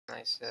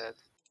Nice.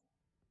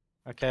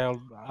 Okay,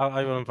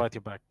 I will invite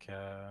you back,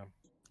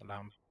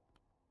 Lamb.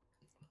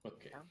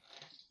 Okay.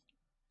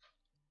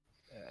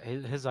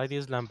 His ID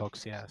is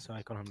Lambox, yeah, so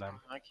I call him Lamb.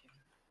 Okay.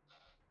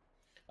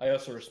 I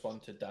also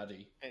respond to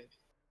Daddy.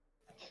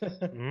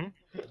 Hmm?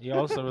 You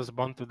also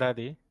respond to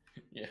Daddy.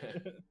 Yeah.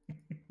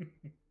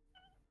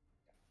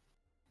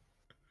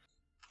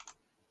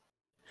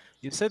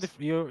 You said if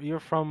you're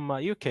from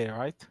UK,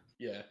 right?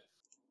 Yeah.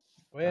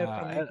 Where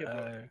from UK,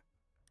 bro?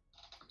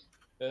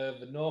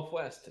 The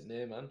northwest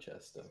near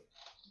Manchester.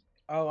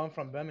 Oh, I'm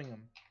from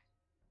Birmingham.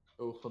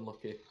 Oh,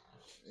 unlucky.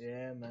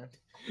 Yeah, man.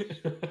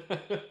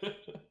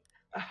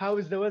 How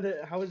is the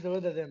weather? How is the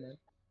weather there, man?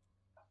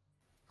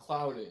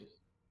 Cloudy.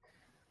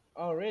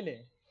 Oh,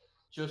 really?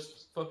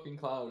 Just fucking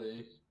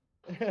cloudy.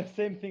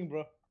 Same thing,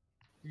 bro.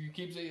 You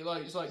keep saying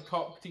like it's like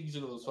cock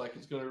teasing us like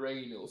it's gonna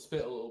rain. It'll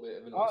spit a little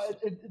bit. And Oh,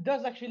 it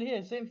does actually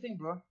here. Same thing,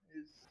 bro.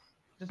 It's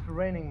just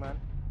raining, man.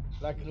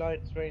 Like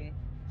light rain.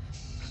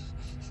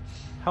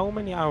 How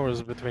many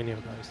hours between you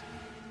guys?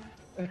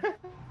 Wait,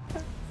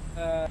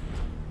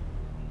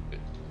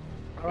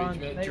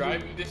 you meant maybe-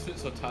 driving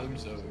distance or time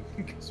zone?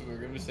 Because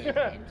we're in the same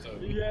time zone.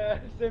 Yeah,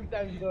 same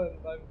time zone.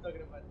 But I'm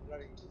talking about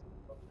driving.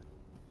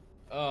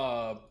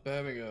 Oh,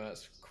 Birmingham.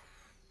 That's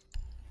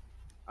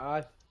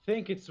I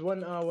think it's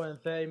 1 hour and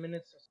 30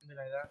 minutes or something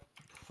like that.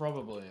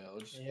 probably. I'll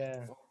just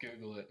Yeah.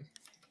 Google it.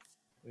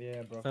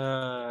 Yeah, bro.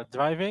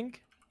 Driving?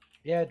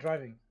 Yeah,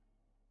 driving.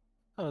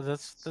 Oh,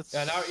 that's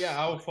Yeah,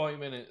 hour 40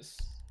 minutes.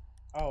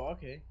 Oh,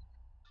 okay.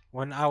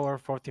 1 hour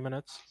 40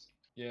 minutes.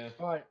 Yeah.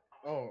 Right.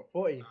 Oh,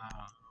 40.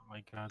 Oh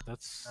my god,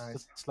 Nice.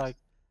 that's like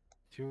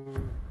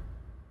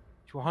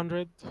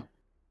 200,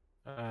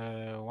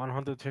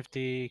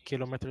 150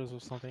 kilometers or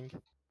something.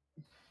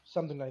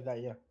 Something like that,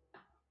 yeah.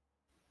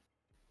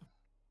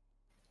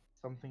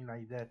 Something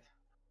like that.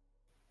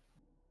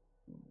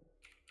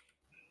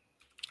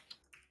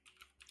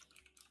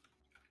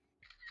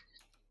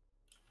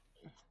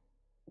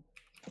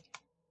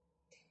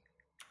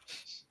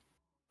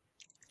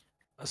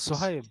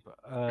 Suhaib,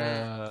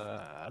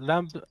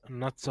 Lamb,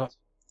 not so.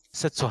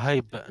 Said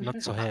Suhaib, not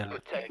Suhail.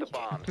 Protect the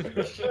bombs.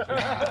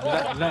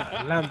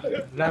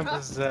 Lamb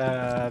is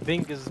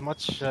Bing is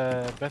much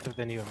better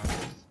than you, man.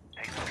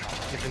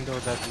 Even though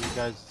that you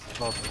guys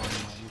both from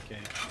UK.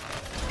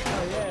 Oh,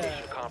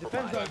 yeah.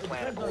 Depends on the.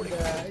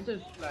 It's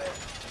just like.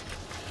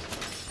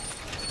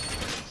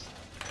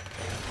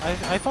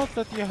 I thought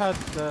that you had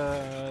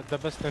the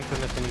best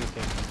internet in UK.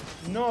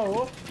 No.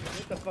 What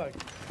the fuck?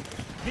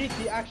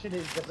 BT actually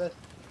is the best.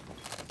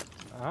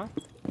 Huh?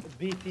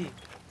 BT.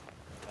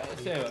 I'd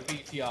say like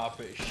BTR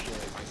pretty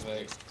shit because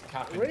they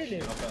capping Really?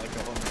 shit off at like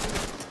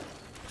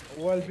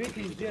 100. Well,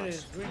 BT here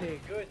is really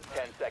good.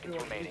 10 seconds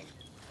remaining.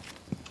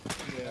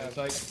 Yeah, it's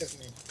like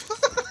Definitely.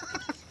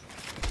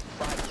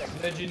 5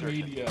 seconds. Virgin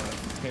Media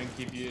can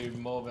give you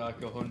more than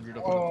like 100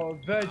 up Oh,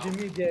 Virgin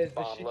Media is the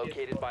Bomb shit.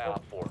 located by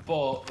Op 4.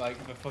 but like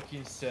the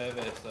fucking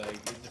service, like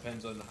it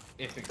depends on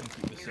if it can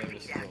keep the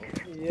service up.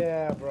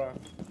 Yeah, bro. I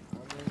mean,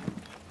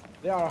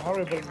 they are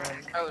horrible,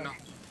 man. Oh no.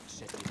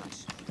 Set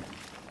device.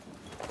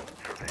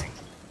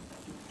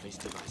 Place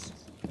device.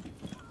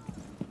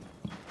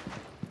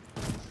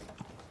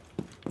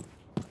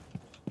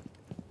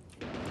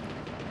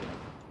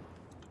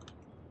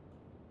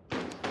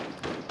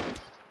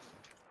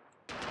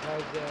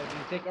 Guys, do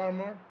you take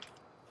armor?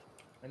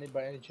 Any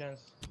by any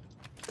chance?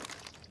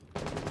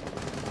 So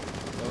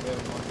we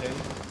have one thing.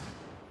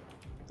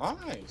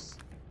 Nice.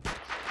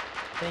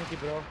 Thank you,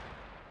 bro.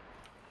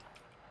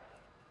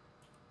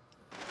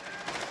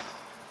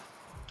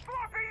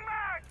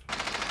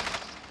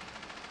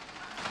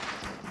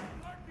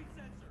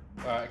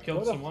 Alright, I killed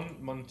What the someone.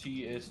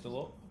 Monty is still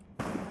up.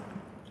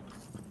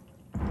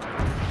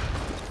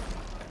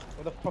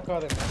 What the fuck are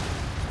they, man?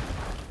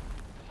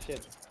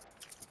 Shit.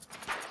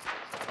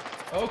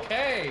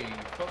 Okay!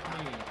 Fuck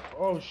me.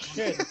 Oh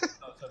shit.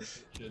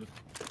 That's a kitchen.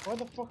 What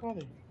the fuck are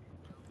they?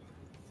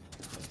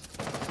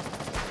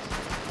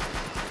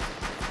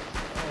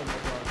 Oh my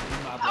god, you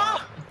mad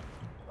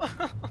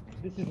lad.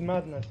 This is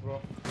madness, bro.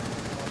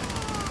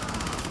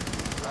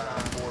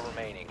 4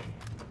 remaining.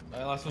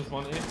 Last one's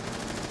Monty.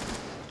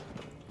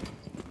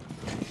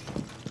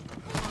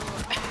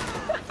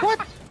 Oh,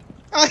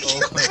 Oh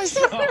my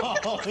god!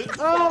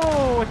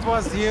 oh, it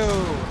was you.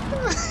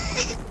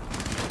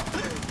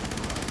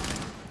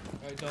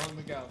 Alright, don't let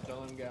me go,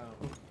 don't let me go.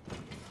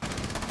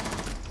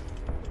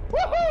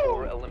 Op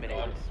 4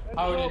 eliminated.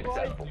 How go, did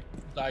Successful. you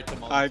die to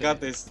Monty? I got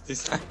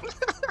this time.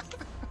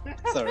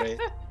 Sorry.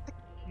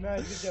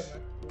 Nice, good job,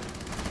 man.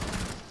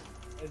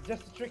 It's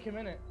just a tricky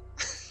minute.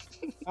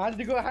 I had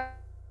to go ahead,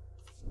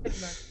 man.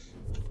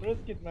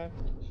 Risk it, man.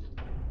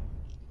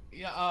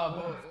 Yeah,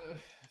 but...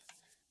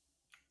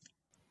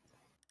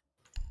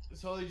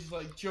 so he just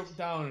like jumped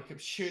down and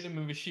kept shooting him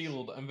with a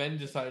shield and then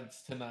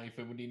decides to knife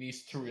him when he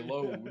needs to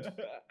reload.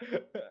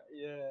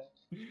 Yeah.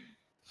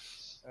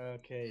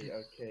 Okay,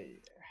 okay.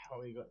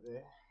 How we got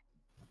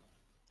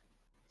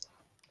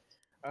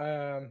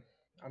there?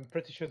 I'm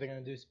pretty sure they're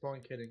gonna do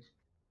spawn killing.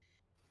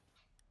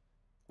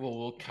 Well,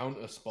 we'll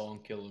counter spawn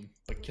kill him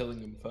by killing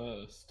him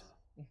first.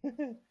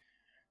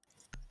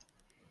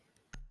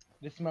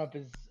 This map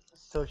is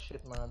so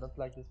shit, man. I don't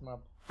like this map.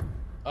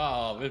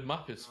 Ah, this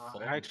map is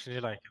fun. I actually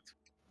like it.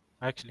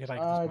 I actually like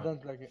I this map.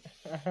 don't like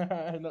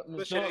it. Not me.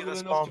 It's Especially not the good enough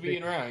spawn to be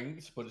in pick.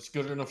 ranked, but it's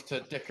good enough to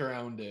dick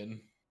around in.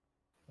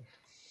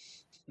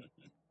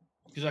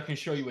 Because I can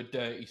show you a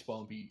dirty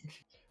spawn peak.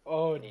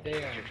 Oh Need to use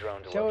damn. your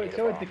drone to Show locate it, a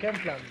show it to bomb.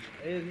 Kemplan.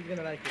 He's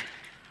gonna like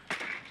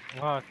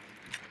it. What?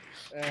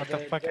 What the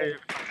fuck are you?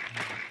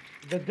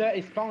 The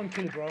dirty spawn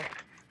kill, bro.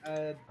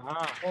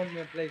 Ah, On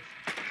the place.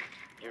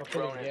 Your Okay,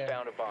 drone has yeah.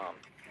 found a bomb.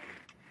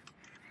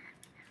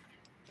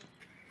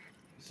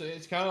 So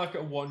it's kind of like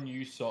a one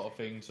use sort of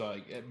thing, so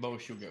like at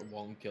most you'll get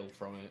one kill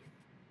from it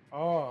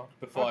Oh.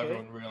 before okay.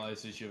 everyone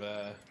realizes you're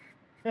there.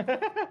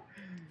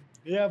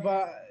 Yeah,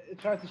 but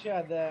try to shoot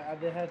at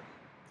the head.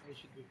 It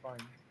should be fine.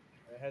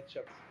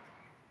 Headshots.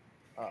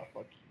 Oh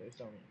fuck, they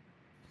saw me.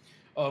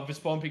 Oh, the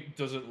spawn peak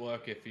doesn't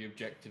work if the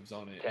objective's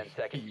on it. 10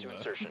 seconds to either.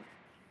 insertion.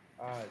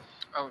 Ah,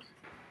 Oh,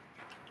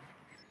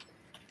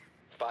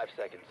 5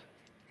 seconds.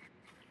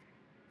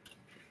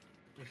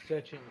 I'm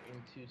searching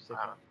in 2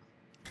 seconds.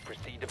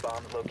 Proceed to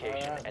bomb's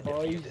location Alright, and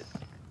boys. defuse it.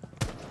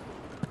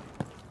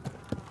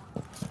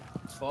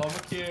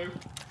 Barbecue.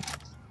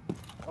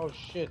 Oh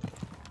shit.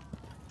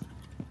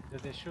 did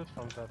they shoot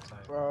from that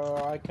side?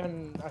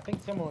 I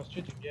think someone was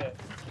shooting, yeah.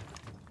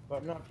 But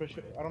I'm not for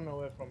sure. I don't know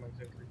where from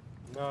exactly.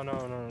 No,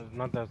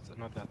 not that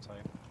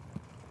side.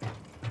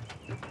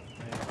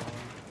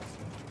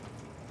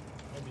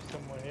 Maybe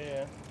somewhere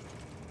here.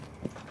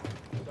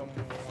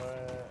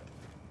 Somewhere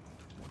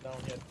down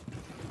here.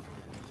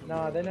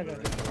 Nah, they're not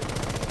gonna.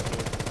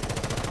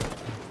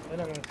 They're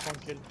not gonna spawn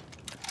kill.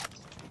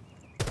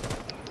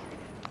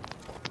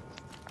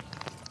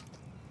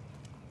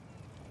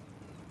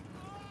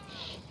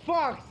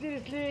 Fuck!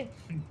 Seriously?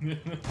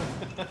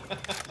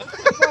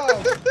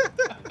 Fuck!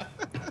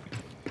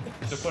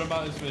 To put him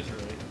out of his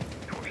misery.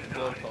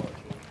 Blow torture.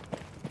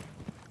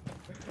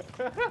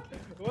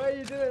 What are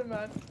you doing,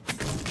 man?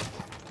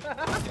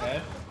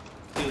 Dead.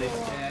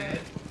 Dead.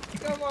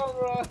 Come on,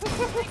 bro.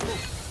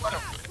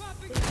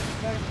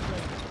 Thanks,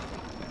 man.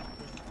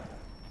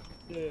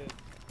 Shit.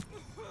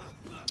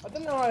 I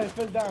don't know how I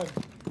fell down.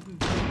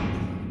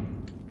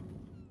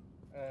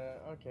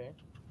 Okay.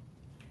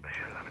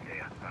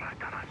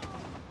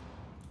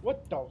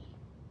 What the?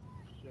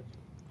 Shit.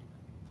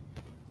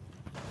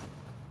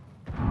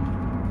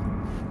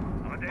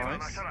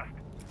 nice.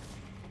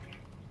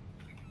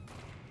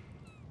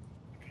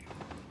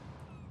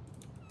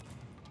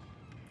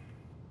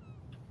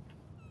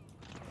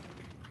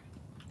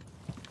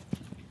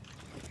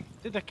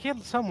 Did I kill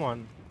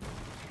someone?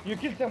 You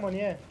killed someone,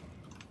 yeah.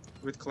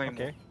 With claim.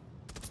 Okay.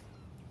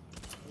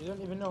 You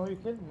don't even know who you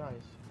killed?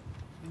 Nice.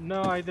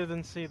 No, I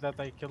didn't see that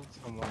I killed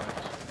someone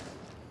actually.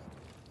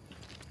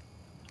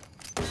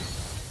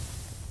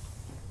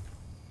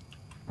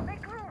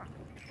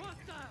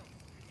 Hostile!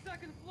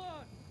 Second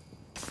floor!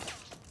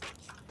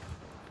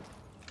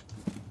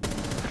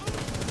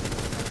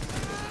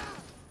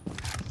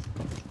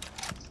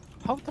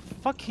 How the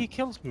fuck he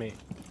kills me?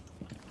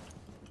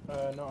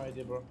 No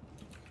idea, bro.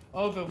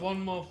 Oh, the one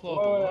more floor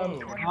Oh,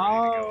 below.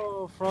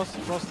 Oh,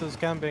 Frost is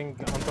camping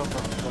on top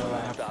of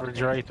the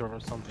refrigerator or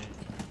something.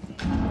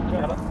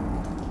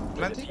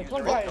 Plenty? It's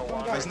one guy, it's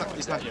one Oh, guy.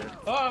 he's not here.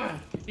 Ah!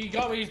 He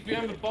got me, he's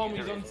behind the bomb,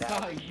 he's on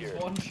site, he's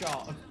one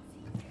shot.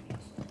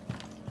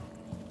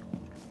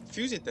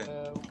 Fuse it then.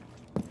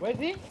 Where's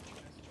he?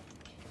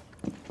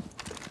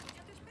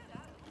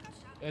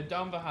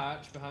 Down the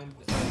hatch behind.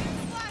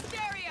 Blast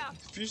area!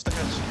 Fuse the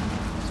hatch.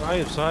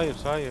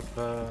 صايب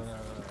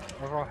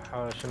نروح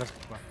شو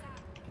اسمه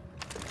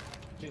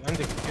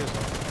عندك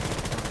كيزو.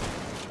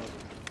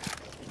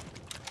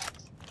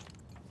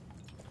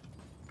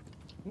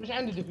 مش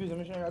عندي diffuser,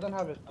 مش I don't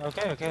have it.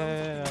 Okay,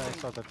 I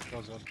saw that it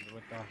was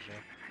with the archer.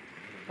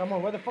 Come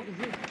on, where the fuck is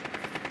he?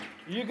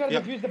 You gotta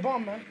Yep. defuse the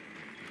bomb, man.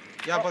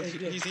 Yeah, Oh, but he's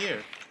here. he's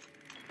here.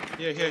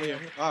 Here.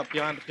 Ah,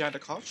 behind the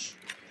couch.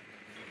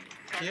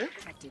 Here?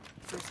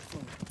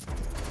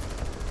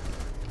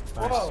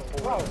 Whoa,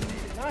 wow,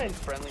 nice.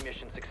 Friendly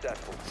mission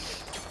successful.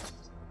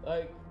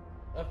 Like,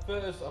 at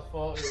first I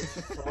thought it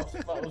was Frost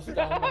that was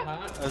down the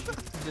hatch.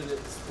 Did it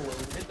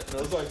exploded? And I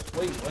was like,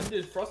 wait, when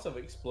did Frost have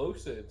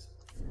explosives?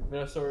 And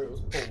then I saw it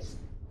was pulse.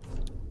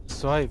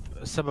 صهيب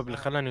السبب اللي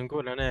خلاني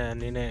نقول أنا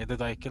إني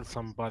did I kill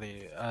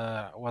somebody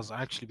was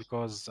actually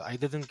because I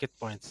didn't get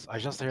points. I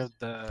just heard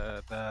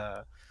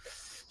the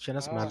شو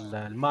اسمه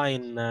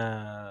الماين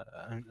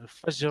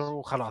انفجر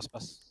وخلاص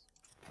بس.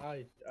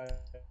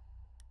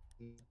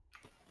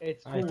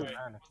 It's I cool.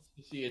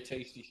 You see a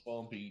tasty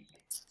spawn peak.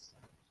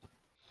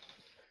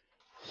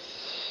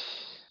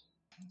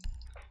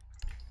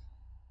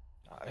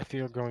 If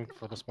you're going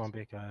for the spawn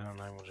peak,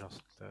 I will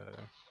just.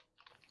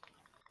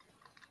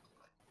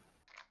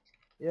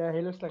 Yeah,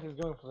 he looks like he's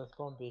going for the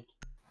spawn peak.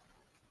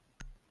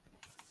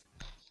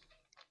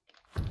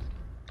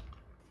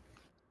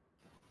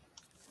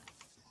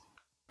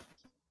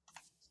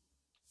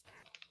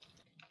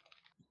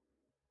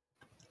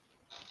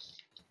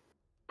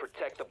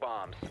 Protect the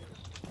bombs.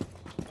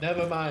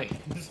 Never mind.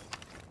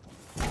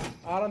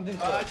 I don't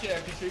think so. Actually, I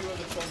can show you where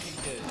the trunking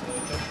is.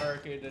 Don't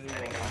barricade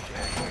anyone.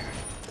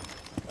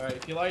 Alright,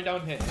 if you lie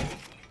down here,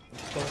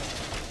 don't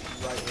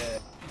right here.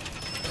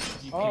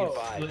 You Oh. can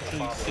Advised, literally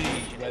bomb see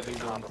location where has they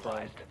been run from.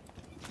 compromised.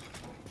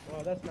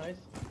 Wow, that's nice.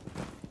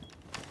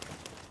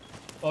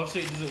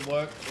 Obviously, it doesn't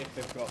work if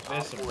they've got Op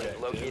this 4 has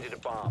objective, located a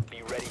bomb.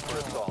 Be ready for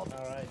assault.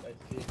 Alright, I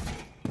see.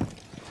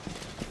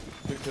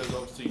 because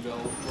obviously they'll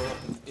run up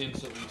and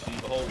instantly see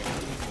the whole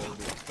thing before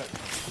they expect.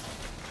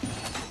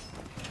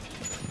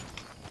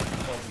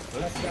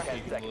 That's Hopefully, 10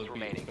 people seconds will be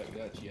remaining.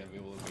 expected. Actually, yeah, we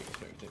will be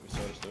expected. We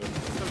saw it.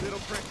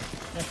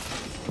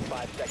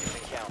 5 seconds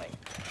and counting.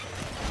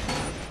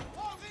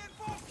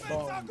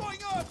 Bomb.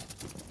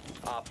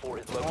 Op 4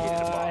 has located a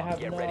I bomb. have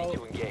Get ready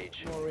to engage.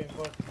 no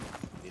reinforcement.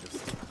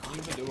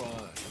 Neither do I.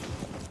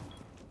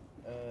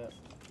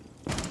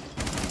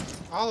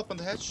 I'll open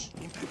the hatch.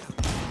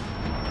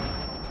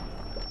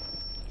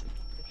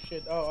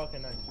 Shit. Oh, okay,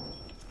 nice.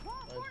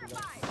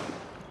 Nice.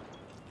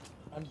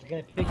 I'm just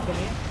gonna take them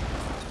in.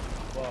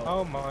 Wow.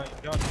 Oh my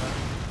god, man.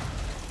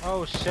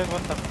 Oh shit,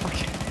 what the fuck?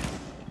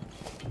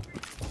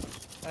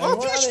 And Oh,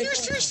 where are they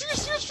fuse!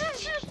 coming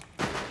from?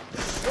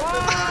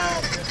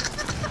 Wow!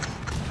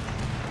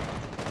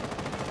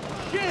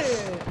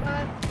 Shit,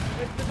 man!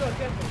 Let's do it,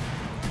 careful.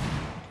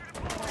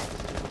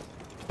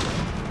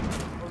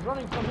 I was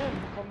running from him,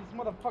 from this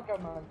motherfucker,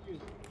 man.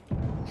 Fuse.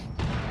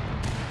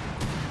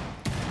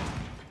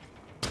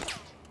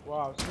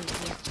 Wow,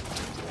 seriously.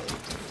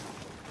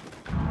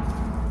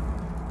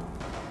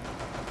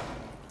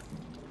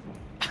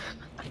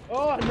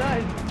 Oh,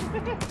 nice!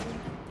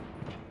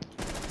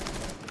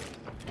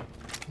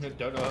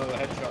 Don't know how a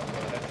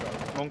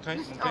headshot.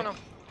 Monkey. Oh no.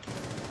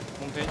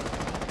 Monkey.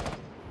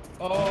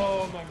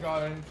 Oh my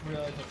god, I didn't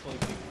realize how fully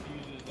big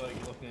Fuse is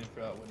like looking in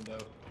through that window.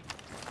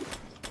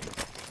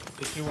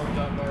 The two ones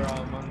down there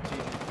are Monty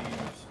and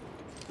Fuse.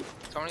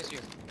 Tony's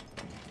here.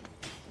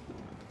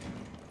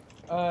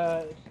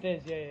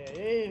 Stairs, yeah,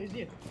 he's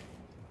here.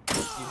 You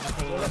just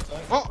put it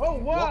outside. Oh! Oh,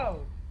 wow!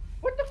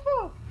 What the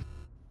fuck?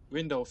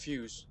 Window,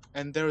 fuse.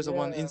 And there is a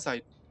one Yeah.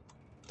 inside.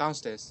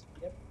 Downstairs.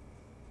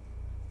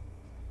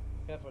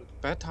 Careful.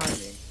 Bad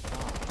timing.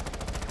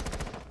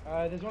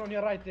 There's one on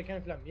your right, the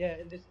can flam. Yeah,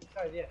 in this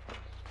side, yeah.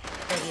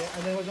 Side, yeah.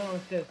 And there was one on the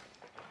stairs.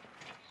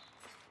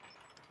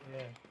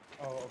 Yeah.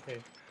 Oh, okay.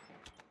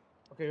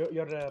 Okay,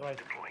 you're right.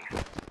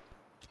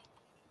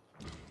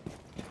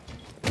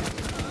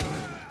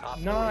 Op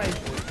 4 Nice!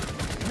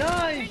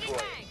 Nice!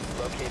 destroyed.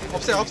 Located a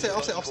Upstairs.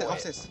 fuse. Destroy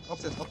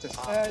it. Upstairs.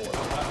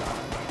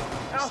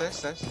 Ow.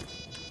 Stairs.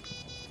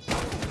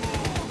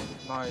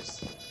 Nice.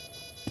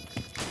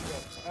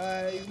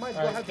 You might go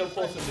Alright, help kill your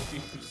force friend. of the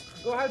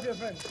Fuse. Go help your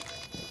friend.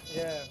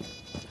 Yeah.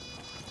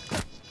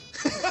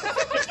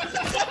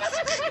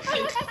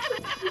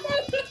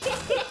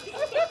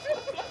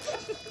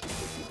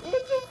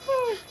 What the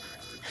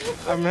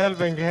fuck? I'm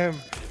helping him.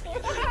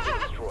 Fuse has been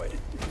destroyed.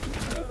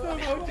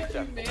 How did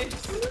you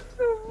miss? What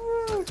the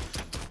fuck?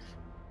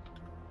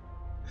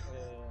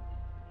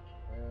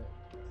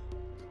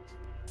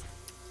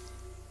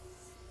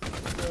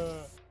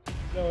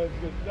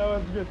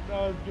 That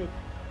was good.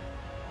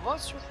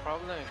 What's your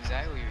problem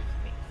exactly with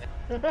me?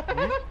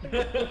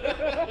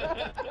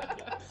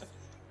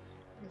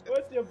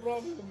 What's your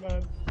problem,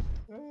 man?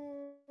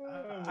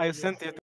 I sent it